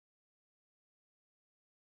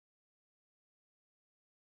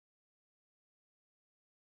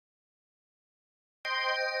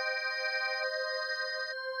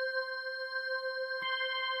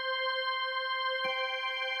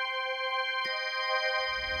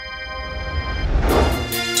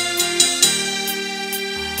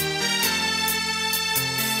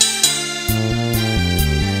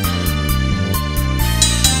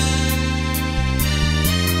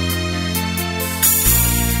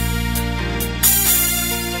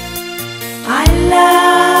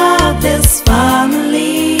this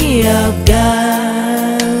family of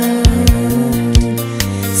God,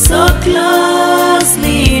 so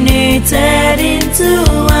closely knitted into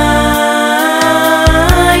one.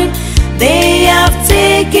 They have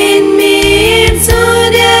taken me into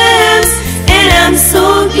their arms, and I'm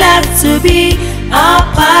so glad to be a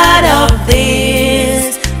part of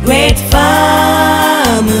this great family.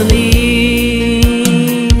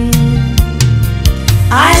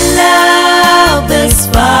 I love this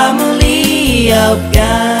family of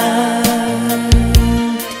God,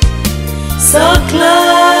 so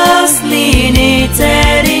closely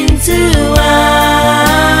knitted into one.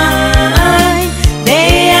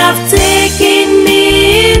 They have taken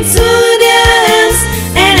me into their hands,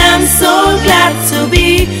 and I'm so glad to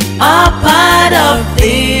be a part of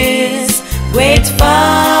this great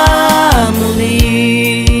family.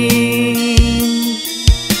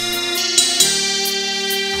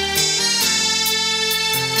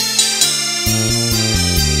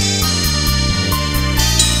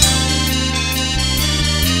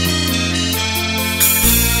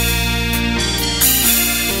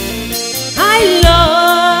 I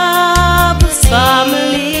love this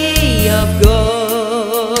family of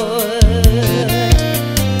God,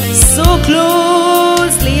 so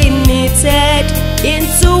closely knitted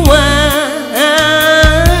into one.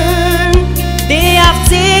 They have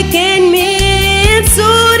taken me into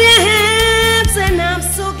their hands, and I'm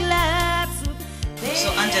so glad to be.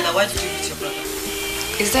 So Angela, why did you beat your brother?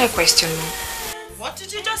 Is that a question, Mom? What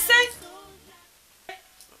did you just say?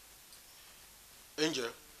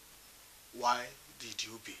 Angel, why did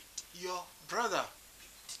you beat your brother?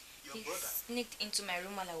 He sneaked into my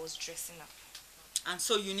room while I was dressing up. And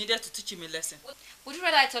so you needed to teach him a lesson. Would you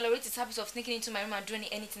rather I tolerate his habit of sneaking into my room and doing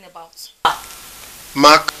anything about?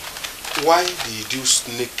 Mark, why did you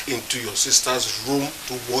sneak into your sister's room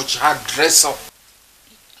to watch her dress up?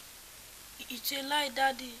 It's a lie,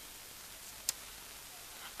 Daddy.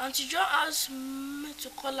 Auntie John asked me to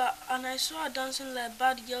call her, and I saw her dancing like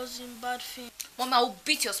bad girls in bad films. Mom, I will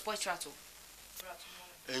beat your spoiled rattle.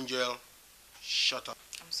 Angel, shut up.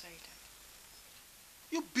 I'm sorry, Dad.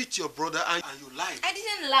 You beat your brother and you lied. I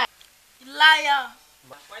didn't lie. Liar!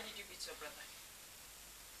 Why did you beat your brother?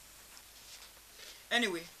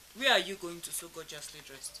 Anyway, where are you going to so gorgeously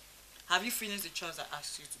dressed? Have you finished the chores I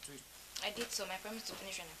asked you to do? I did so. I promised to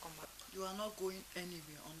finish when I come back. You are not going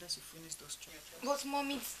anywhere unless you finish those chores. But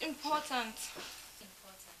Mom, it's important.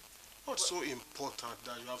 What's so important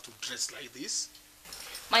that you have to dress like this?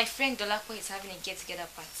 My friend Dolapo is having a get-together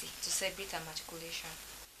party to celebrate her matriculation.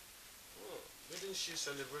 Didn't she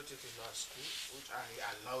celebrate it in her school, which I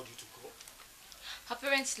allowed you to go? Her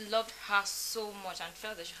parents loved her so much and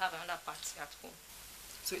felt they should have another party at home.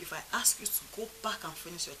 So if I ask you to go back and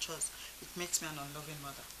finish your chores, it makes me an unloving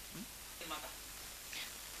mother.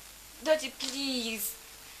 Daddy, please.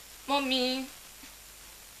 Mommy.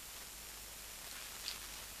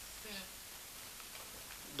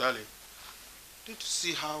 Darling, did you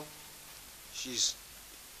see how she's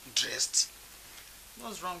dressed?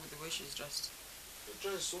 What's wrong with the way she's dressed? The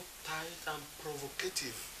dress is so tight and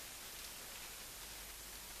provocative.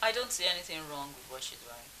 I don't see anything wrong with what she's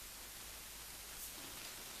wearing.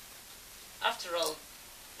 After all,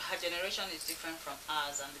 her generation is different from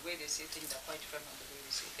ours, and the way they see things are quite different from the way we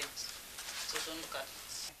see things. So don't look at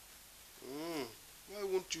it. Why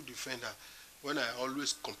won't you defend her when I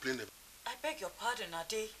always complain about? I beg your pardon,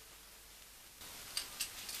 Ade.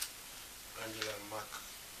 Angela and Mark,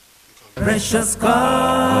 you can... Precious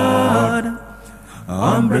God,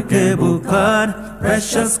 unbreakable God,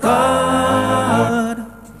 precious God,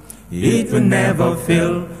 it will never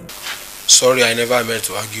fail. Sorry, I never meant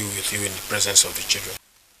to argue with you in the presence of the children.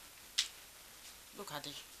 Look,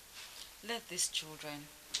 Ade, let these children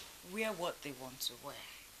wear what they want to wear.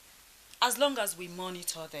 As long as we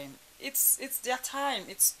monitor them, it's their time,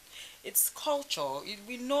 it's culture.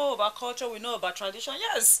 We know about culture, we know about tradition,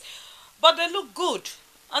 yes, but they look good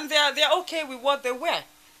and they're okay with what they wear.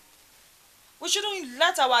 We shouldn't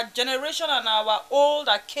let our generation and our old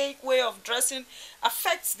archaic way of dressing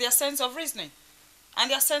affect their sense of reasoning and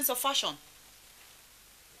their sense of fashion.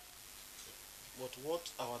 But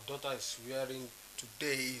what our daughter is wearing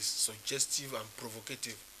today is suggestive and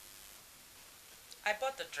provocative. I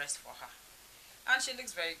bought the dress for her and she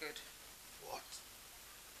looks very good. What?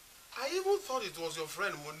 I even thought it was your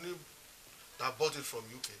friend Moni that bought it from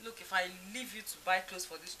UK. Look, if I leave you to buy clothes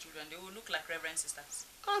for these children, they will look like reverend sisters.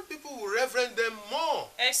 And people will reverend them more.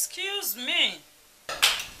 Excuse me.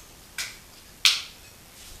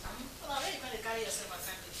 Where are you going to carry yourself and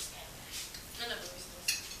carry this guy? None of your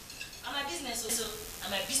business. And my business also.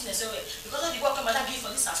 And my business also. Because of the work my mother give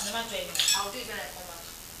for this house, never do anymore. I'll do it when I come back.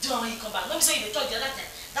 Do you know when you come back? Let me say you talk the other time.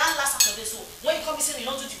 That last Saturday, so when you come and say you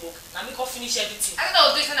don't do the work, now me come finish everything. I thought I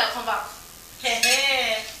was doing when I come back.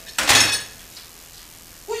 Hey.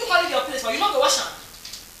 Who you calling your place for? You not go wash them?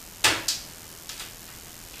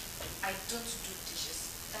 I don't do dishes.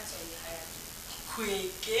 That's why you hired me.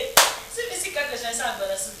 Quick, eh? See me see calculation, I say I'm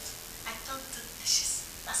better suit. I don't do dishes.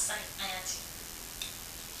 That's why I hired you.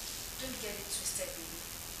 Don't get it twisted, baby.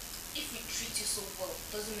 If we treat you so well,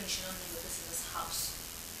 doesn't mean you should not know your place in this house.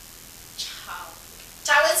 Ciao.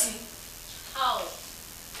 Charity. How?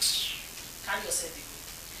 Carry yourself, baby.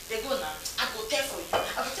 They go now. I go tell for you.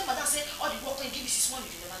 I go tell madam say all the work when give you 6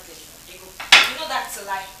 months you never get it. They go. You know that's a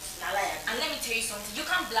lie. Na lie. And let me tell you something. You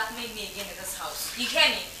can't blackmail me again in this house. You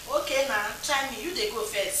hear me? Okay now, try me. You they go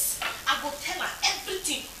first. I go tell her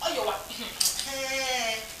everything. All your work.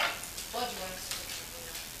 Hey. What do you want me to do?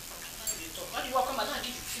 How you talk? All the work come madam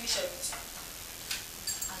give you finish everything.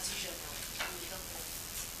 As usual now. You will help me.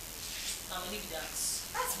 Now leave that.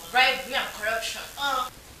 That's bribery and corruption.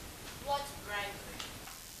 What bribery?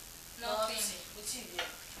 Nothing. What's in there?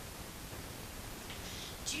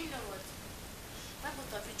 Do you know what? When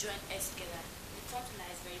both of you join us together, the formula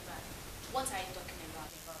is very bad. What are you talking about?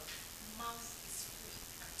 Mouth is free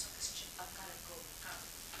and talk is cheap. I've gotta go. Come.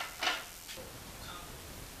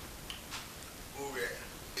 Oh, yeah.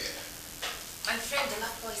 Yeah. My friend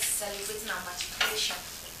Delapo is celebrating our matriculation.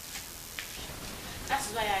 That is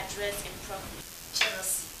why I dress improperly.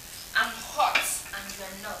 Jealousy. I'm hot and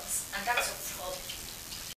you're not. And that's your problem.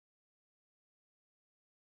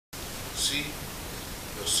 See,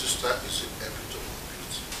 your sister is an epitome of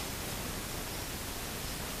beauty.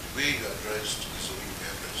 The way you are dressed is the way you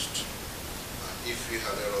are dressed. And if you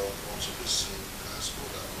had ever want to be seen as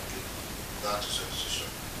good and ugly, that is your decision.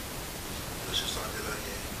 Your sister Angela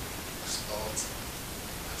here is hot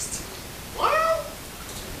and still. Wow!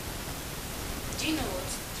 Do you know what?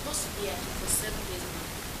 It's supposed to be at home for 7 days now.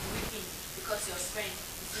 Weeping because your friend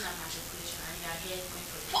is in a matriculation and you are here going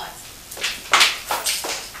for the party.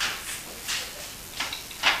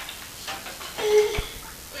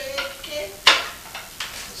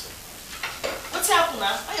 What's happened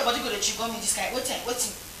now? Why your body go to chew me this guy? Waiting.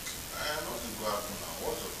 Nothing go happen now.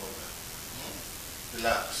 What's the problem?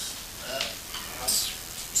 Relax.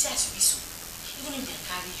 You see as you be so. Even if they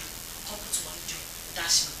carry you, come put one joint,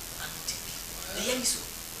 dash me, and not take me. They hear me so.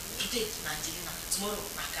 Today, na Angelina. Tomorrow,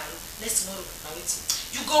 na Carol. Next tomorrow, na waiting.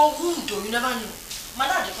 You go home though, you never know.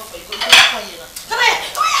 Mother, they come for you. Go come here now. Come here.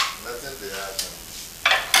 Nothing they happen.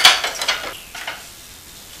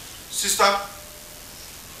 Sister.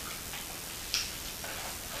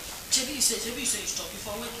 Chebi, you say you stop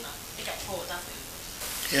before wait now. Take a pour that for you.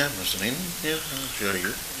 Yeah, Mr. Lin. Yeah, I hear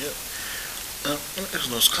you. Yeah. It's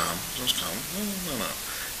not scam. It's not scam. No.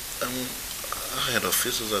 Our head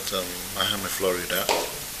office is at Miami, Florida.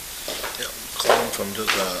 Yeah, calling from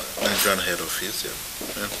just Nigerian head office.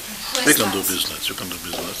 Yeah. We can do business. You can do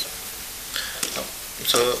business.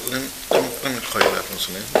 So let me call you that,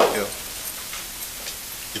 Mr. Lin. Yeah.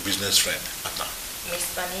 The business friend, Atna.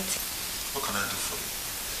 Miss Vanity. What can I do for you?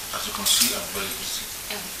 As you can see, I'm very busy.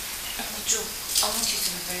 Uncle Joe, I want you to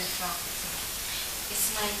be very frank with me.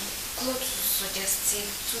 Is my clothes suggestive,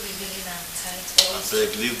 too revealing and tight? I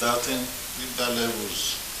beg, leave that thing. Leave that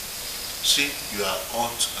levels. See, you are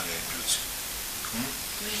hot and you're beauty.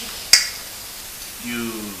 Really? You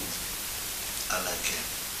are like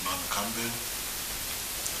Non Campbell,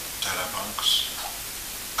 Tyra Banks,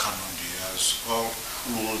 Cameron Diaz, all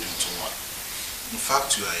rolled into one. In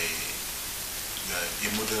fact, you are a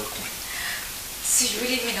model queen. So you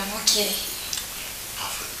really mean I'm okay?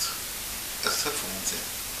 Perfect. Except for one thing.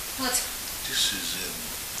 What? This is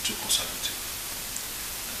too conservative.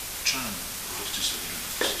 Try and roast this a little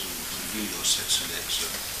bit to reveal your sexy legs.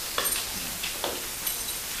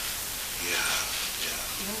 Yeah.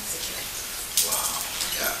 You want to take it? Wow.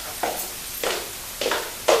 Yeah.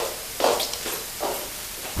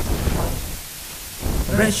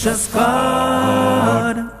 Precious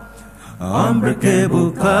God,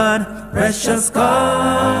 unbreakable God, precious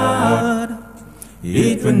God,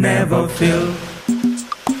 it will never fail.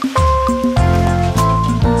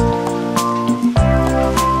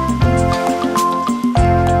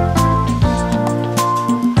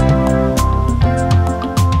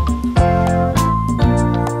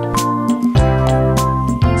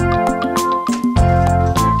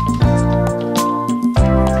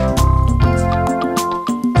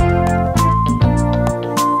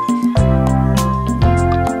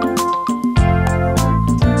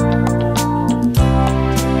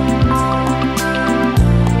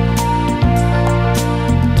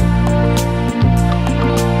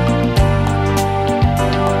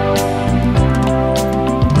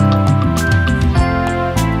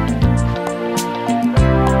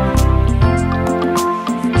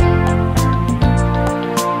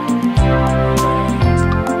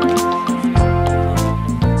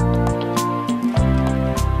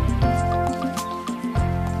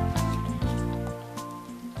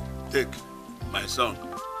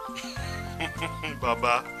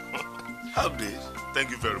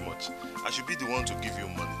 want to give you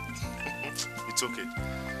money. It's okay.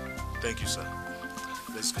 Thank you, sir.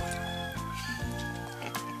 Let's go.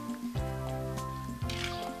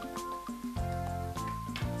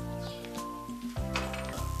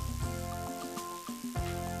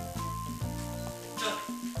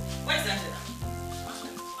 Where's Angela?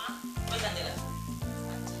 Where's Angela?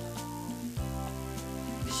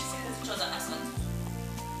 Did she finish the chores at Aslan?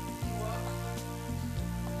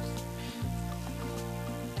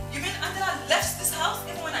 You mean Angela left this house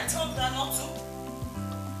even when I told her not to?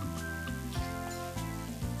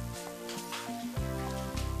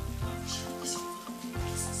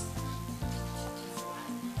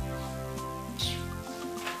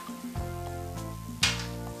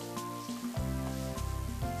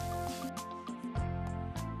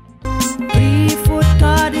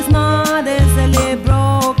 God is not easily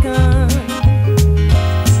broken.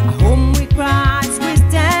 A home with Christ, we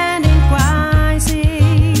stand in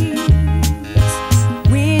crisis.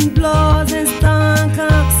 Wind blows and storm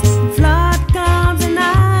comes, flood comes and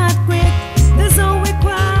earthquake. The zone with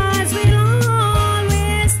Christ will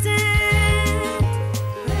always stand.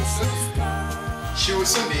 Precious God. She will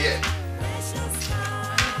soon be here.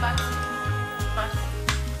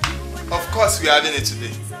 Of course, we are having it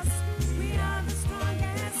today.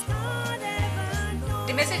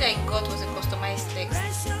 The message I got was a customized text,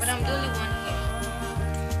 but I'm the only one here.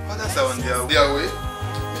 Others are on their way.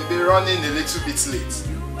 Maybe running a little bit late.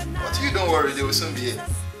 But you don't worry, they will soon be here.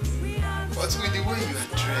 But with the way you are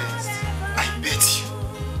dressed, I bet you,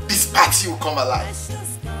 this party will come alive.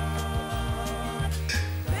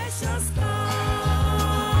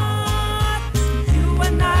 You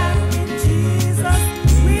and I in Jesus,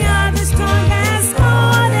 we are the strongest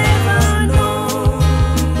God ever known.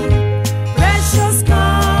 Precious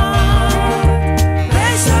God,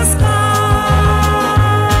 precious God.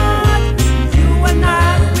 You and I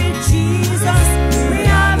with Jesus, we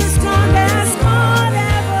are the strongest God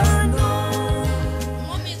ever known.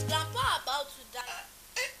 Mom, is Grandpa about to die?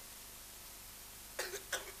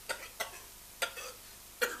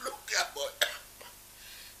 Look here, boy.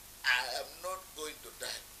 I am not going to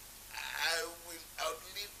die. I will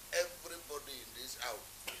outlive everybody in this house.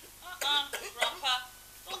 Grandpa,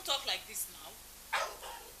 don't talk like this now.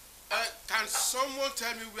 Can someone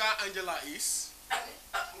tell me where Angela is?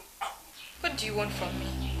 What do you want from me?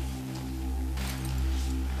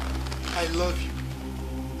 I love you.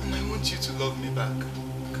 And I want you to love me back.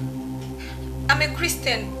 I'm a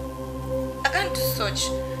Christian. I can't do such.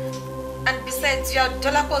 And besides, you're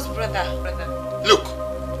Dolapo's brother. Look,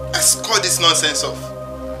 let's cut this nonsense off.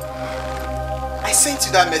 I sent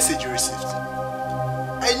you that message you received.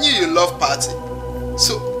 I knew you love party.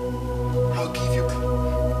 So, I'll give you.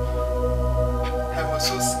 I was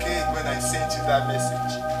so scared when I sent you that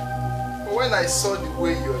message. But when I saw the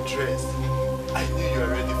way you're dressed, I knew you were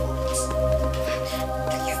ready for it.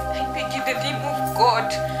 Please, I beg you, the name of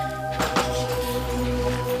God.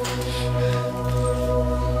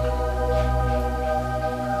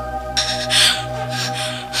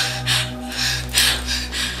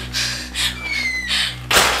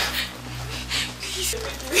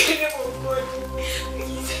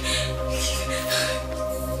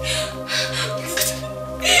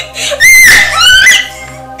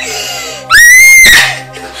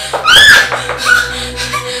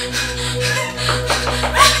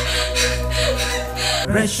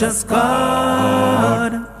 Precious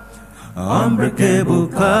God, unbreakable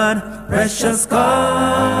God, precious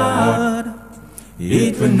God,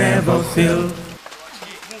 it will never fail.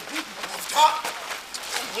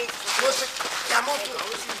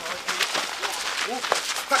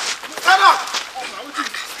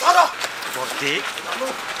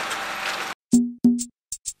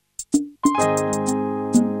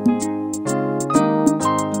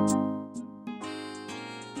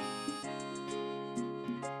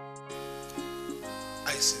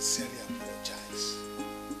 I sincerely apologize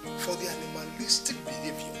for the animalistic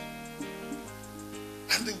behavior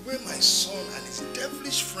and the way my son and his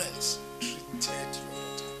devilish friends treated your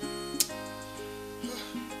daughter.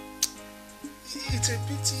 It's a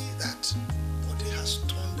pity that Bode has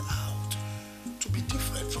turned out to be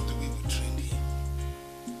different from the way we trained him.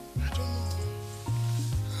 I don't know.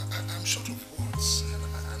 I'm short of words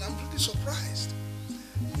and I'm really surprised.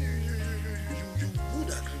 You would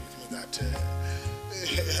agree with me that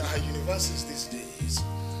our universities these days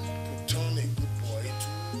could turn a good boy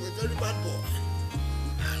to a very bad boy.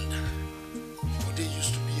 And Bode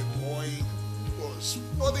used to be a boy who was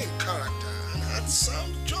worthy in character and had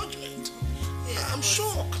sound judgment. I'm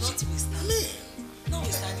shocked.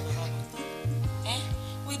 Notwithstanding,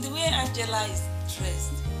 with the way Angela is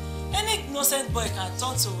dressed, Any innocent boy can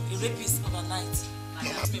turn to a rapist overnight.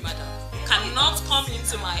 Excuse me, madam. You cannot come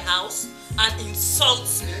into my house and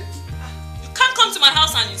insult me. You can't come to my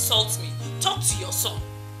house and insult me. Talk to your son.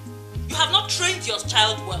 You have not trained your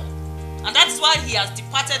child well. And that is why he has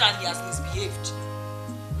departed and he has misbehaved.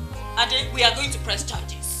 Ade, we are going to press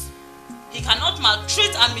charges. He cannot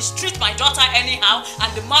maltreat and mistreat my daughter anyhow,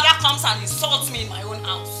 and the mother comes and insults me in my own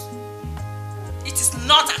house. It is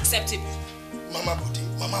not acceptable. Mama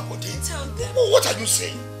Bode. Tell them. Oh, what are you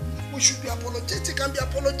saying? We should be apologetic and be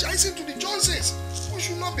apologizing to the Johnsons. We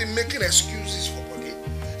should not be making excuses for Bode.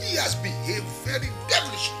 He has behaved very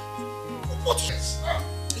devilishly. What is?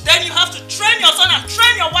 Then you have to train your son and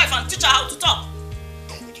train your wife and teach her how to talk.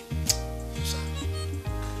 Sir,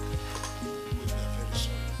 we are very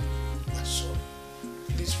sorry. We are sorry.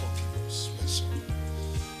 Please forgive us. We are sorry.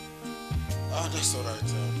 That's all right,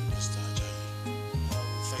 Mr. Ajayi.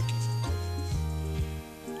 Thank you for coming.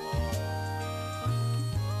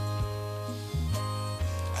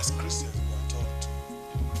 As Christians, we are taught to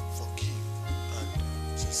forgive and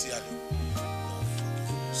sincerely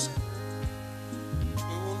forgive us.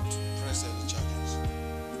 We won't press any charges.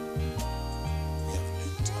 We have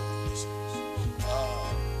learned our lessons.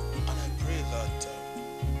 And I pray that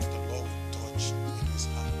the Lord will touch in his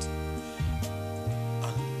heart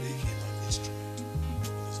and make him an instrument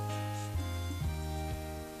in his life.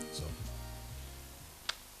 So,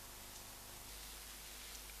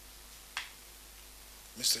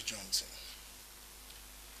 Mr. Johnson,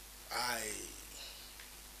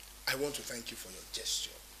 I want to thank you for your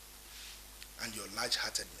gesture and your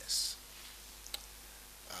large-heartedness.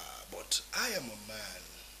 But I am a man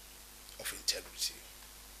of integrity.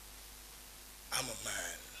 I'm a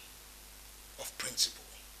man of principle.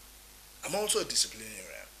 I'm also a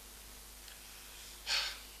disciplinarian.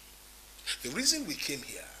 The reason we came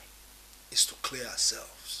here is to clear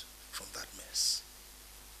ourselves from that mess.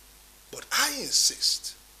 But I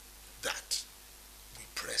insist that we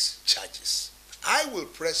press charges. I will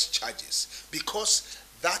press charges because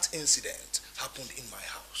that incident happened in my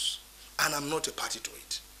house and I'm not a party to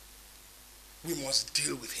it. We must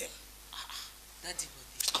deal with him. Daddy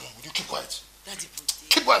Bode. Come on, would you keep quiet? Daddy Bode.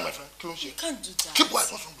 Keep quiet, my friend. You can't do that. Keep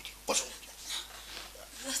quiet. What's wrong with you? What's wrong with you?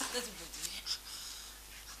 Daddy Bode.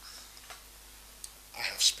 I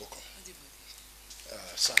have spoken. Daddy Bode.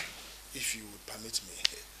 Sir, if you would permit me,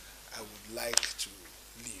 I would like to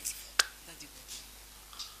leave. Daddy Bode.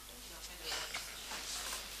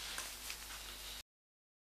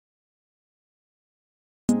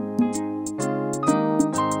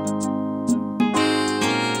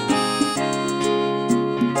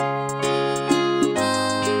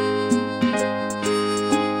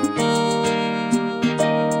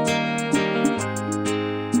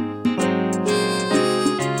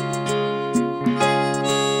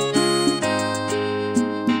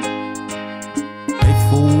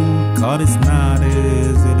 God is not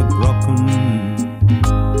easily broken.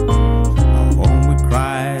 Our home with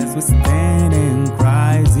Christ we stand in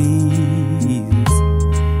crisis.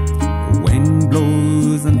 The wind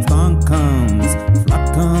blows and storm comes,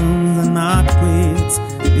 flood comes and earthquakes.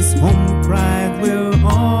 This home with Christ will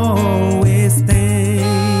always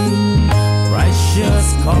stand.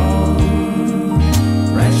 Precious God,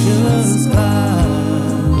 precious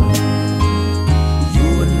God. You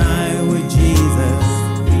and I with Jesus.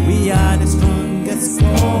 We are the strongest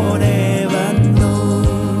God ever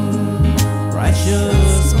known.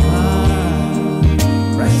 Precious God,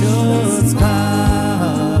 precious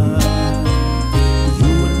God.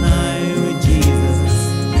 You and I with Jesus.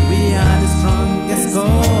 We are the strongest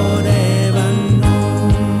God ever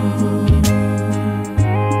known.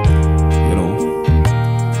 You know,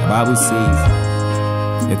 the Bible says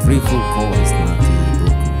a threefold cord is not easily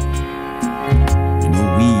broken. You know,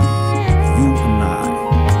 you and I,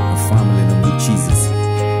 family name with Jesus,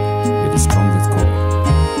 you're the strongest God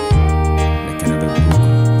that can ever be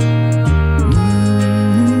broken.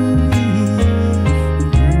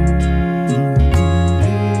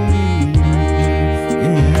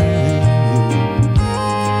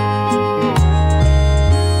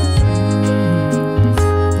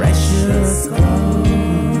 Precious God,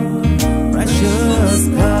 precious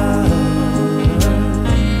God.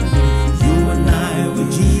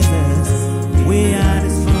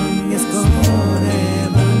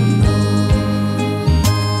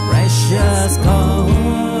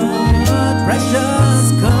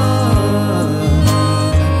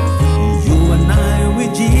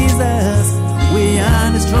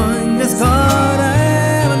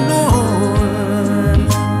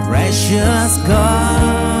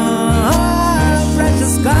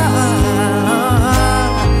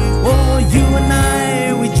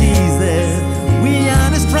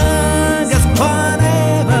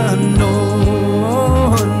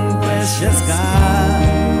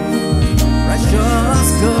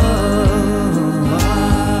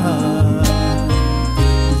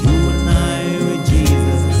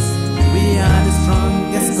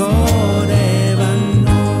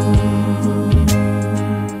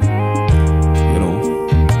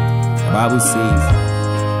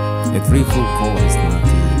 threefold cord is